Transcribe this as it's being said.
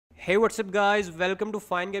Hey, what's up guys, welcome to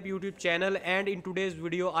FineGap YouTube channel, and in today's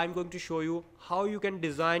video I'm going to show you how you can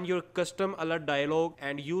design your custom alert dialog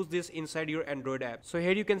and use this inside your Android app. So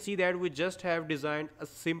here you can see that we just have designed a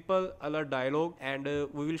simple alert dialog, and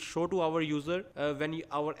we will show to our user when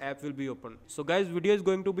our app will be open. So guys, video is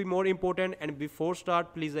going to be more important, and before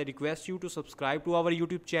start please I request you to subscribe to our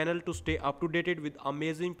YouTube channel to stay up to date with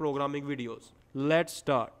amazing programming videos. Let's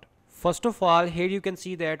start. First of all, here you can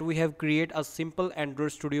see that we have created a simple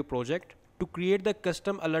Android Studio project. To create the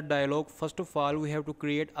custom alert dialog, first of all we have to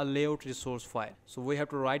create a layout resource file. So we have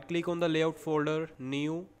to right click on the layout folder,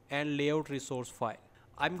 new, and layout resource file.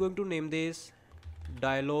 I'm going to name this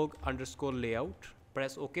dialog_layout.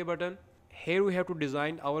 Press OK button. Here we have to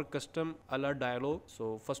design our custom alert dialog.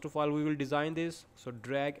 So first of all we will design this. So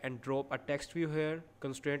drag and drop a text view here,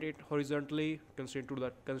 constrain it horizontally,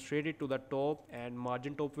 constrain it to the top, and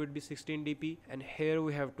margin top will be 16 dp. And here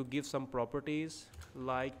we have to give some properties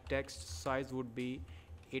like text size would be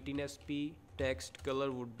 18 sp, text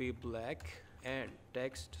color would be black, and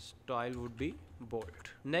text style would be bold.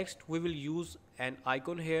 Next we will use an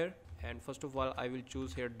icon here, and first of all I will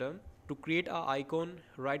choose here done. To create an icon,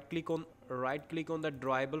 right click on the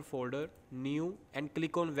drawable folder, new, and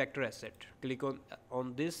click on vector asset. Click on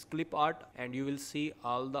this clip art and you will see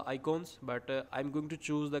all the icons, but I'm going to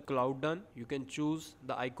choose the cloud done. You can choose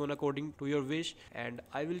the icon according to your wish, and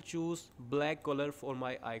I will choose black color for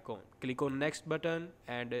my icon. Click on next button,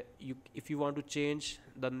 and if you want to change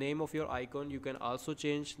the name of your icon, you can also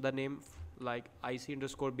change the name like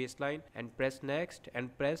IC_baseline, and press next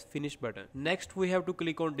and press finish button. Next we have to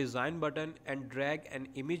click on design button and drag an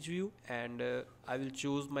image view, and I will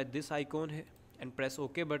choose this icon here and press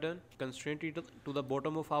OK button. Constrain it to the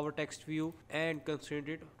bottom of our text view and constrain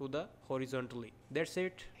it to the horizontally. That's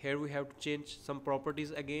it. Here we have to change some properties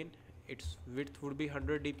again. Its width would be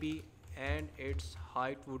 100 dp and its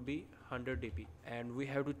height would be 100 dp, and we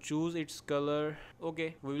have to choose its color.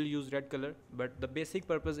 Okay, we will use red color, but the basic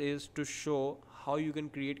purpose is to show how you can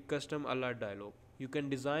create custom alert dialog. You can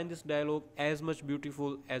design this dialog as much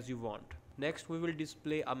beautiful as you want. Next we will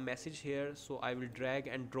display a message here, so I will drag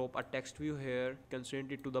and drop a text view here,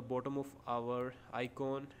 constrain it to the bottom of our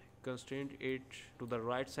icon, constrain it to the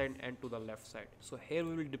right side and to the left side. So here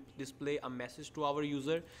we will display a message to our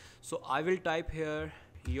user. So I will type here,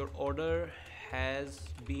 your order has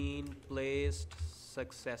been placed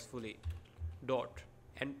successfully, dot,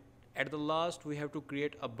 and at the last we have to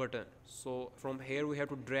create a button. So from here we have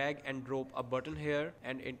to drag and drop a button here,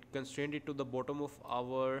 and constrain it to the bottom of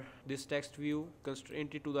our this text view, constrain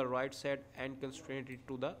it to the right side and constrain it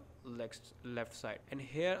to the left side. And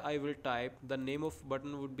here I will type the name of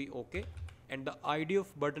button would be OK, and the ID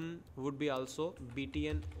of button would be also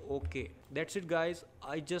btn OK. That's it guys.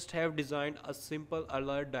 I just have designed a simple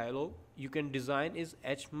alert dialog. You can design is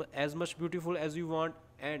as much beautiful as you want,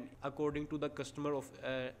 and according to the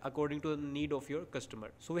according to the need of your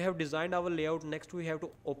customer. So we have designed our layout. Next we have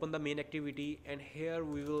to open the main activity, and here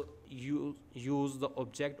we will use the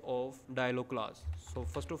object of dialog class. So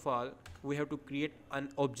first of all we have to create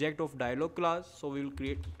an object of dialog class. So we will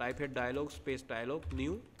type here dialog space dialog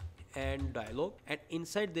new and dialog, and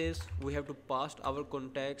inside this we have to pass our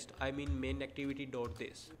context, I mean main activity dot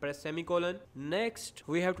this, press semicolon. Next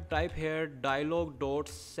we have to type here dialog dot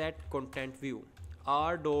set content view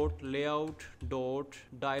r dot layout dot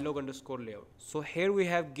dialog_layout. So here we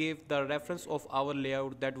have give the reference of our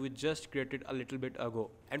layout that we just created a little bit ago.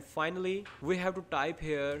 And finally we have to type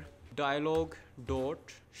here dialog dot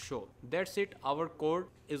show. That's it. Our code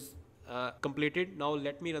is completed. Now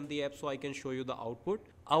let me run the app so I can show you the output.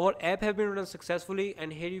 Our app have been run successfully,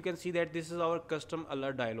 and here you can see that this is our custom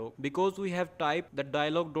alert dialog. Because we have typed the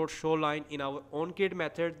dialog.show line in our own create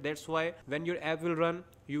method, that's why when your app will run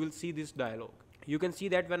you will see this dialog. You can see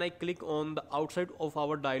that when I click on the outside of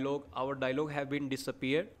our dialog have been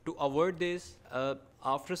disappeared. To avoid this,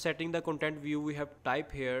 after setting the content view we have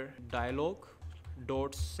type here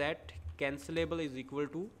dialog.set cancelable is equal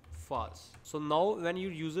to false. So now when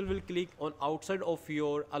your user will click on outside of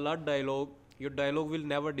your alert dialog, your dialog will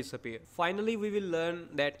never disappear. Finally we will learn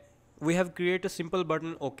that we have created a simple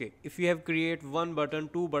button. Okay, if you have create one button,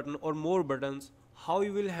 two button or more buttons, how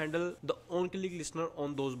you will handle the on-click listener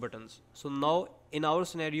on those buttons. So now in our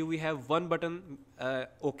scenario we have one button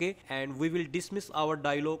OK, and we will dismiss our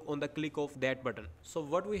dialog on the click of that button. So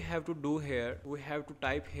what we have to do here, we have to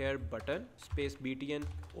type here button space btn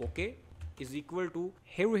OK is equal to,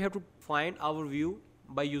 here we have to find our view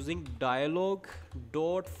by using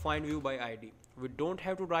dialog.findView by ID. We don't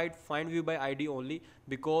have to write find view by ID only,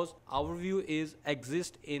 because our view is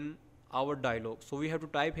exist in our dialog. So we have to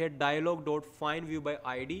type here dialog.findView by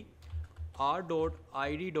ID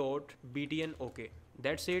r.id.btn OK.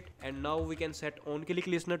 That's it. And now we can set on click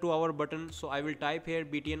listener to our button. So I will type here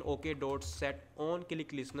btn OK dot set on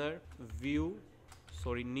click listener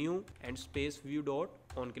new and space view dot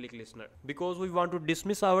on click listener, because we want to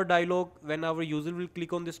dismiss our dialog when our user will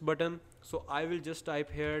click on this button. So I will just type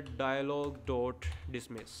here dialog dot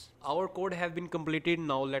dismiss. Our code have been completed.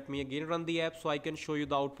 Now let me again run the app so I can show you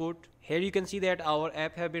the output. Here you can see that our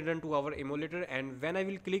app have been run to our emulator, and when I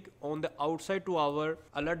will click on the outside to our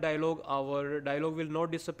alert dialog, our dialog will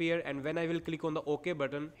not disappear, and when I will click on the OK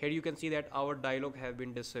button, here you can see that our dialog have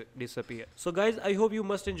been disappear. So guys, I hope you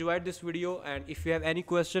must enjoyed this video, and if you have any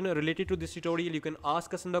question related to this tutorial, you can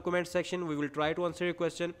ask us in the comment section. We will try to answer your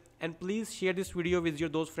question, and please share this video with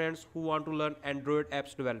those friends who want to learn Android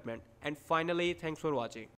apps development. And finally, thanks for watching.